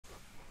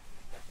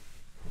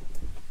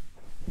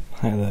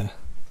Hi there.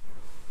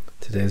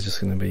 Today's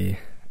just going to be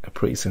a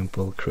pretty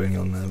simple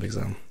cranial nerve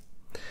exam.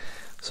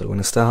 So we're going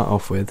to start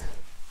off with,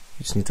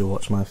 you just need to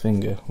watch my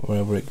finger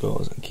wherever it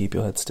goes and keep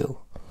your head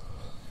still.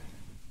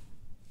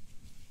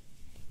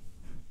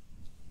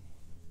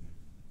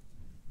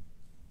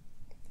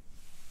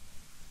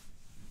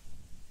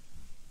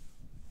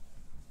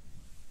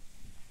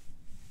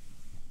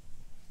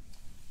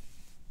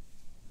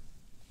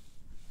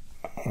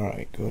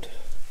 Alright, good.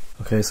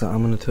 Okay, so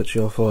I'm going to touch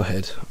your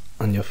forehead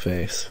and your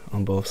face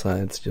on both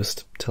sides.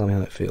 Just tell me how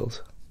it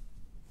feels.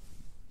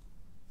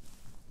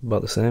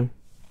 About the same?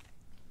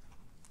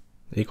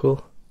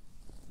 Equal?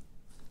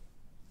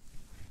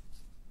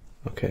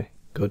 Okay,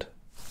 good.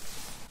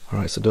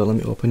 Alright, so don't let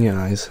me open your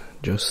eyes.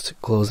 Just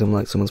close them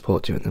like someone's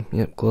poked you in them.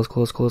 Yep, close,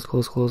 close, close,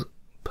 close, close.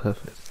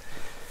 Perfect.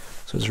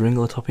 So just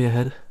wrinkle the top of your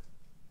head.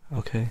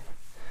 Okay.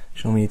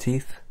 Show me your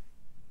teeth.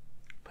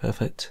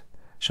 Perfect.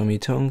 Show me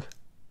your tongue.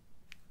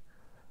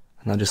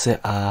 And now just say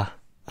ah,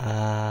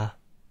 ah.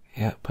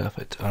 Yeah,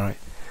 perfect. Alright.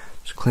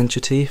 Just clench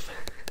your teeth.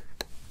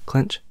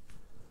 Clench.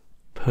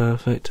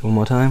 Perfect. One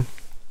more time.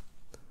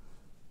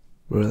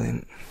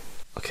 Brilliant.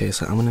 Okay,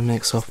 so I'm going to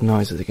make soft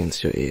noises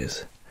against your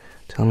ears.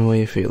 Tell me where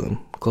you feel them.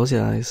 Close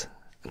your eyes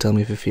and tell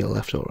me if you feel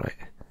left or right.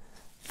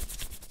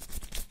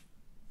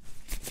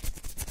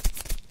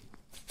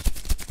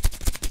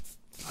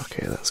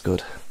 Okay, that's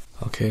good.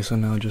 Okay, so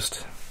now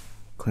just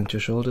clench your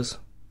shoulders.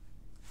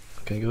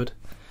 Okay, good.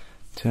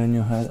 Turn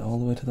your head all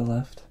the way to the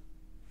left.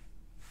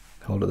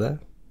 Hold it there.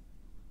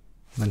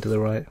 Then to the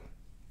right.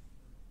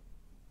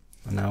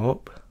 And now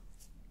up.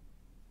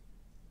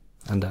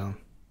 And down.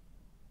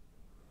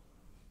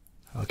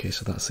 Okay,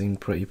 so that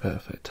seemed pretty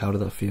perfect. How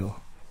did that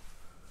feel?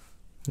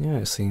 Yeah,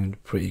 it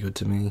seemed pretty good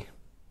to me.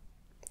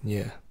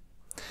 Yeah.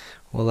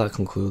 Well, that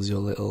concludes your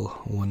little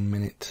 1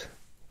 minute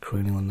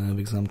cranial nerve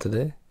exam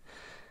today.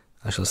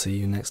 I shall see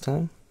you next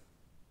time.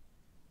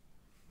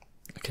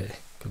 Okay,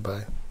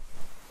 goodbye.